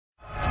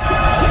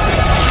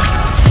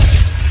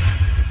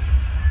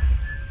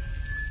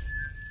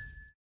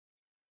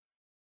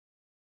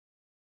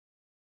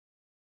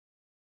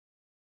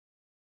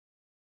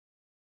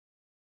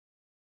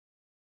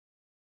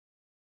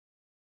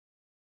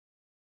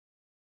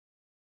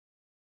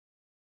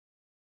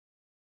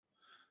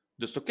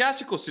The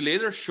stochastic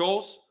oscillator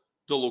shows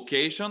the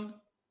location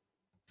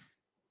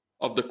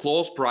of the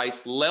close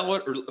price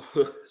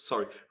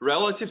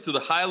relative to the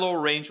high-low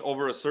range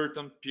over a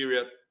certain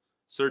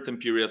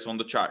periods on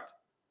the chart.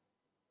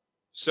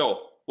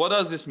 So what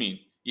does this mean?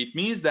 It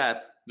means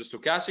that the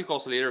stochastic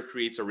oscillator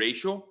creates a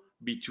ratio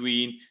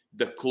between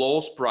the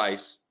close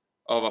price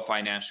of a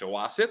financial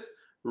asset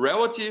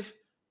relative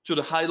to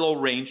the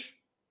high-low range,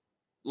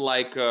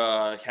 like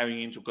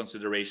having into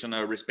consideration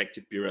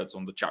respective periods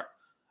on the chart.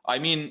 I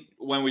mean,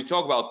 when we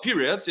talk about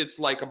periods, it's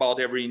like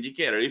about every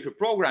indicator. If you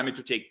program it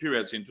to take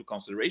periods into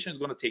consideration, it's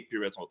going to take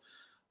periods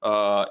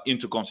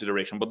into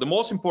consideration. But the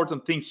most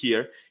important thing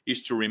here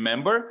is to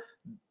remember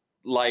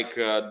like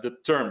the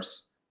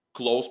terms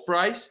close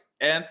price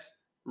and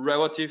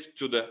relative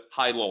to the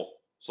high-low.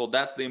 So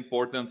that's the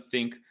important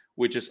thing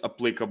which is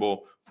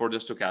applicable for the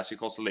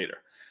stochastic oscillator.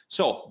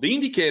 So the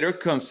indicator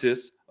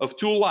consists of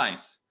two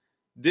lines.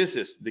 This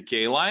is the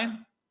K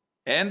line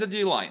and the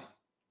D line.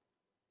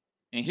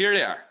 And here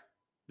they are,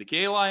 the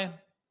K line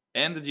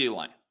and the D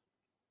line.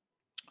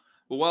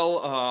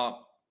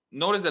 Well,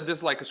 notice that this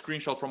is like a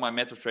screenshot from my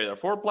MetaTrader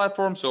 4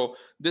 platform. So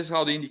this is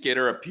how the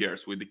indicator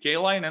appears with the K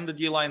line and the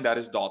D line that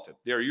is dotted.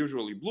 They're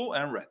usually blue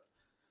and red.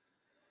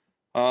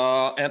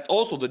 And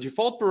also the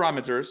default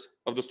parameters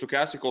of the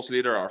stochastic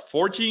oscillator are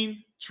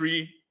 14,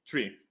 3,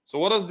 3. So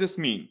what does this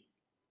mean?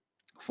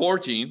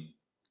 14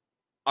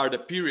 are the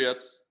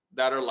periods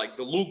that are like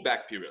the look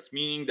back periods,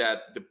 meaning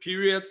that the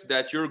periods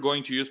that you're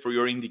going to use for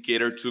your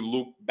indicator to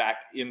look back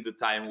in the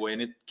time when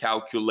it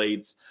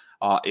calculates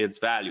its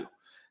value.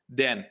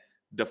 Then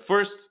the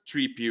first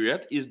 3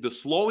 period is the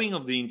slowing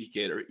of the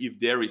indicator, if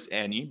there is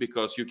any,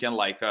 because you can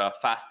like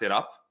fast it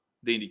up,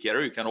 the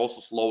indicator. You can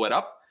also slow it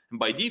up. And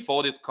by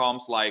default, it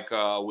comes like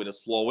with a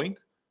slowing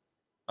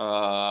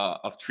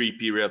of 3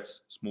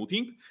 periods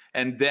smoothing.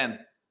 And then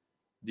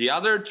the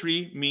other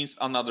 3 means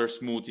another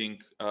smoothing,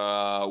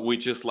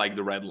 which is like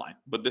the red line.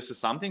 But this is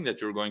something that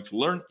you're going to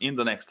learn in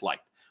the next slide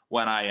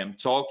when I am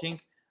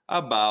talking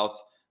about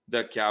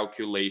the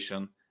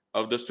calculation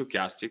of the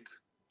stochastic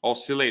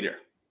oscillator.